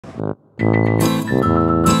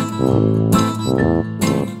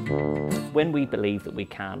When we believe that we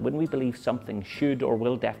can, when we believe something should or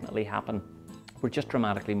will definitely happen, we're just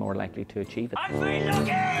dramatically more likely to achieve it. I feel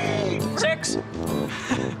lucky! 6!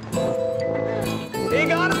 He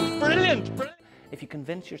got it! Brilliant! Brilliant! If you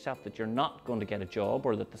convince yourself that you're not going to get a job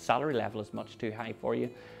or that the salary level is much too high for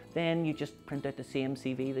you, then you just print out the same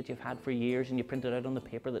CV that you've had for years and you print it out on the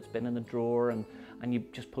paper that's been in the drawer and you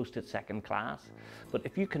just post it second class. But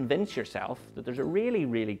if you convince yourself that there's a really,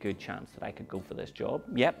 really good chance that I could go for this job,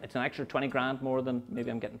 yep, it's an extra 20 grand more than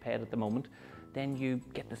maybe I'm getting paid at the moment, then you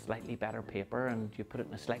get the slightly better paper and you put it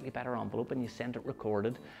in a slightly better envelope and you send it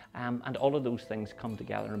recorded, and all of those things come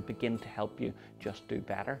together and begin to help you just do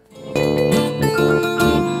better.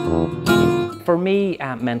 For me,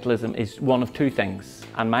 mentalism is one of two things,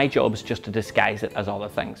 and my job is just to disguise it as other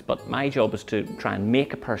things. But my job is to try and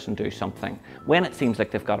make a person do something when it seems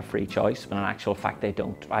like they've got a free choice, when in actual fact they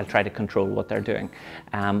don't. I'll try to control what they're doing.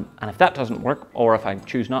 And if that doesn't work, or if I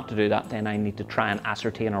choose not to do that, then I need to try and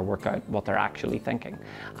ascertain or work out what they're actually thinking.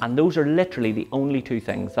 And those are literally the only two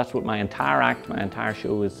things. That's what my entire act, my entire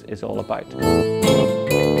show is all about.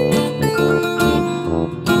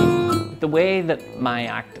 The way that my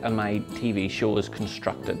act and my TV show is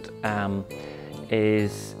constructed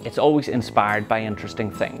is it's always inspired by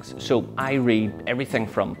interesting things. So I read everything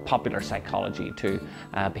from popular psychology to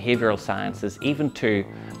behavioural sciences, even to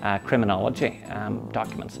criminology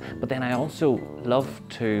documents. But then I also love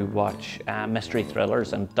to watch mystery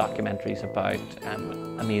thrillers and documentaries about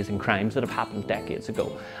amazing crimes that have happened decades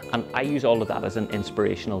ago. And I use all of that as an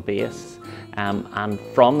inspirational base. And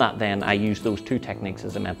from that then I use those two techniques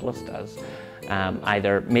as a mentalist, as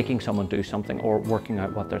either making someone do something or working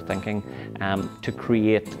out what they're thinking to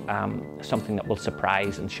create something that will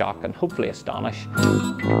surprise and shock and hopefully astonish.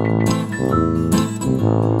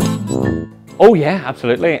 Oh yeah,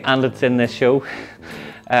 absolutely, and it's in this show.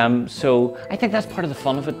 So I think that's part of the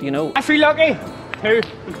fun of it, you know. I feel lucky!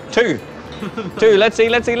 2. 2, let's see.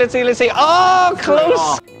 Oh,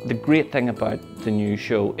 close! The great thing about the new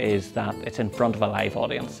show is that it's in front of a live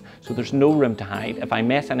audience, so there's no room to hide. If I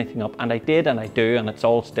mess anything up, and I did and I do, and it's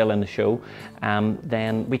all still in the show,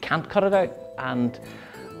 then we can't cut it out. And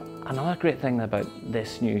another great thing about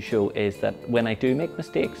this new show is that when I do make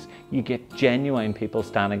mistakes, you get genuine people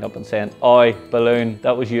standing up and saying, "Oi, balloon,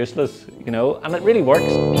 that was useless," you know, and it really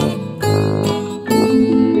works.